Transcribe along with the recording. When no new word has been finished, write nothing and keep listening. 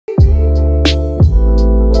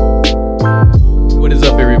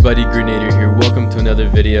everybody, Grenader here. Welcome to another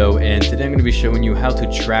video, and today I'm going to be showing you how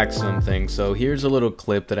to track something. So here's a little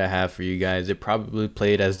clip that I have for you guys. It probably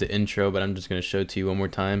played as the intro, but I'm just going to show it to you one more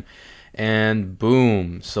time. And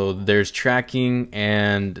boom, so there's tracking,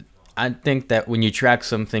 and I think that when you track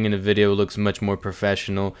something in a video, it looks much more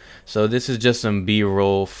professional. So this is just some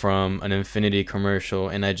B-roll from an Infinity commercial,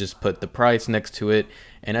 and I just put the price next to it,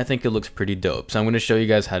 and I think it looks pretty dope. So I'm going to show you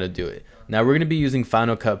guys how to do it. Now we're going to be using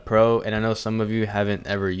Final Cut Pro, and I know some of you haven't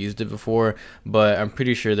ever used it before, but I'm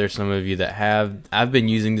pretty sure there's some of you that have. I've been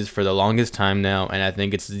using this for the longest time now, and I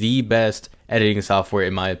think it's the best editing software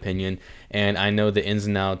in my opinion, and I know the ins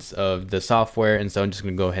and outs of the software, and so I'm just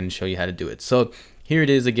going to go ahead and show you how to do it. So here it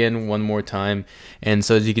is again one more time, and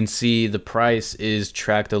so as you can see, the price is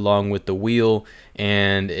tracked along with the wheel,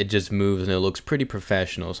 and it just moves and it looks pretty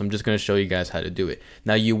professional. So I'm just going to show you guys how to do it.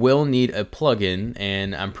 Now you will need a plugin,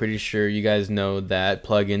 and I'm pretty sure you guys know that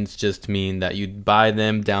plugins just mean that you buy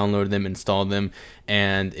them, download them, install them,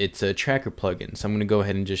 and it's a tracker plugin. So I'm going to go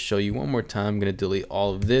ahead and just show you one more time. I'm going to delete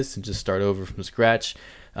all of this and just start over from scratch.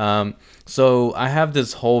 So I have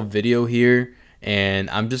this whole video here, and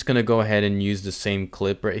I'm just gonna go ahead and use the same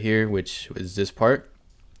clip right here, which is this part.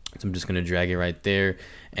 So I'm just gonna drag it right there,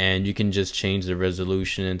 and you can just change the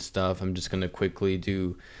resolution and stuff. I'm just gonna quickly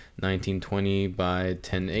do 1920 by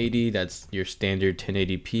 1080. That's your standard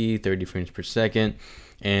 1080p, 30 frames per second,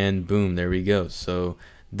 and boom, there we go. So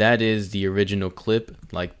that is the original clip,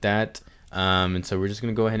 like that. And so we're just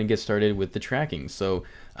gonna go ahead and get started with the tracking. So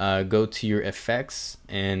go to your effects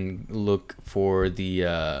and look for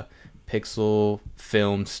the Pixel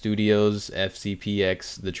Film Studios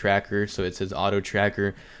FCPX, the tracker. So it says auto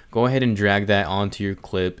tracker. Go ahead and drag that onto your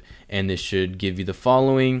clip, and this should give you the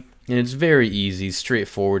following. And it's very easy,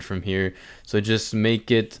 straightforward from here. So just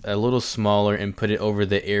make it a little smaller and put it over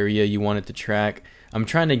the area you want it to track. I'm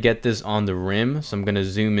trying to get this on the rim, so I'm gonna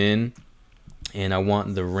zoom in, and I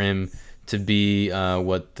want the rim to be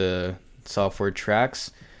what the software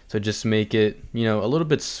tracks. So just make it, you know, a little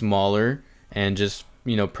bit smaller, and just,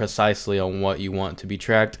 you know, precisely on what you want to be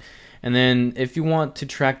tracked. And then if you want to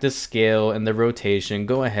track the scale and the rotation,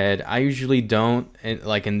 go ahead. I usually don't, and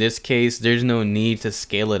like in this case, there's no need to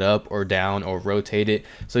scale it up or down or rotate it,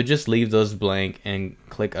 so just leave those blank and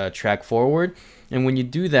click track forward. And when you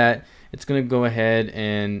do that, it's gonna go ahead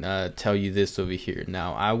and tell you this over here.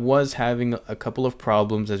 Now I was having a couple of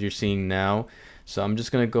problems, as you're seeing now, so I'm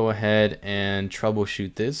just gonna go ahead and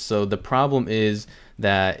troubleshoot this. So the problem is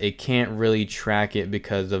that it can't really track it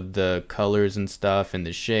because of the colors and stuff and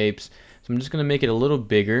the shapes. So I'm just gonna make it a little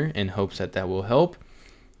bigger in hopes that that will help.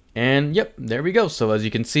 And yep, there we go. So as you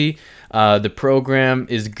can see, the program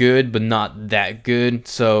is good, but not that good.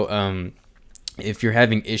 So if you're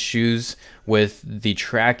having issues with the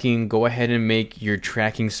tracking, go ahead and make your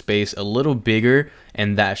tracking space a little bigger,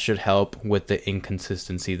 and that should help with the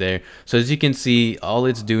inconsistency there. So as you can see, all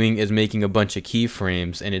it's doing is making a bunch of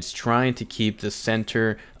keyframes, and it's trying to keep the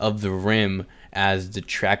center of the rim as the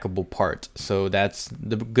trackable part. So that's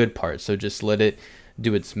the good part. So just let it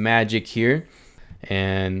do its magic here,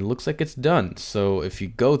 and looks like it's done. So if you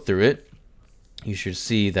go through it, you should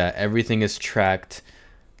see that everything is tracked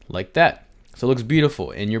like that. So it looks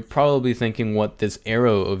beautiful, and you're probably thinking what this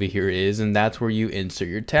arrow over here is, and that's where you insert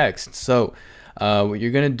your text. So what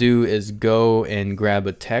you're gonna do is go and grab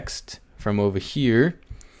a text from over here.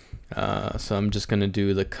 So I'm just gonna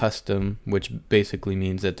do the custom, which basically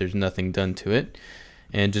means that there's nothing done to it,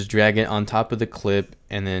 and just drag it on top of the clip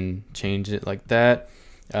and then change it like that.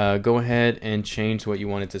 Go ahead and change what you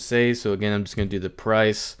want it to say. So again, I'm just gonna do the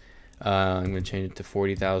price. I'm gonna change it to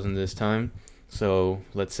 40,000 this time. So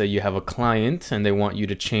let's say you have a client and they want you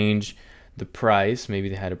to change the price. Maybe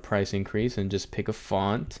they had a price increase, and just pick a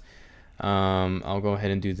font. I'll go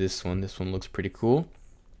ahead and do this one. This one looks pretty cool.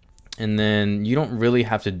 And then you don't really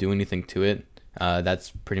have to do anything to it.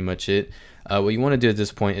 That's pretty much it. What you want to do at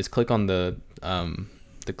this point is click on the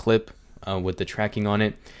clip with the tracking on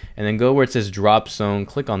it, and then go where it says drop zone,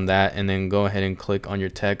 click on that, and then go ahead and click on your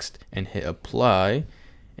text and hit apply.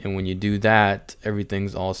 And when you do that,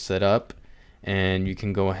 everything's all set up, and you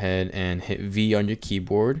can go ahead and hit V on your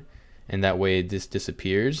keyboard, and that way this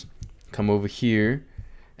disappears. Come over here,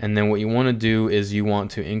 and then what you want to do is you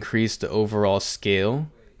want to increase the overall scale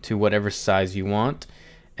to whatever size you want,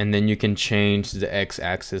 and then you can change the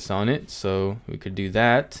x-axis on it. So we could do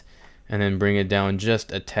that, and then bring it down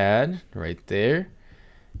just a tad right there,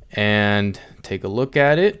 and take a look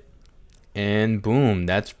at it. And boom,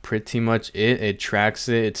 that's pretty much it. It tracks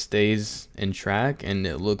it, it stays in track, and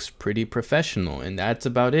it looks pretty professional, and that's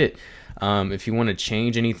about it. If you want to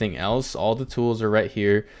change anything else, all the tools are right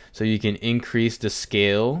here. So you can increase the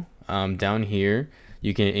scale down here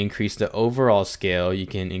You can increase the overall scale. You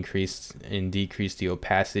can increase and decrease the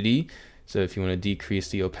opacity. So if you want to decrease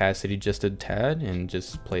the opacity just a tad and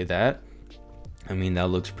just play that, I mean, that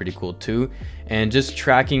looks pretty cool too. And just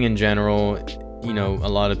tracking in general, you know, a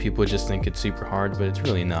lot of people just think it's super hard, but it's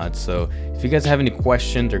really not. So if you guys have any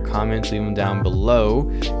questions or comments, leave them down below.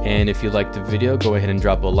 And if you liked the video, go ahead and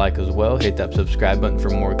drop a like as well. Hit that subscribe button for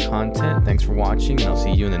more content. Thanks for watching, and I'll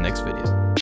see you in the next video.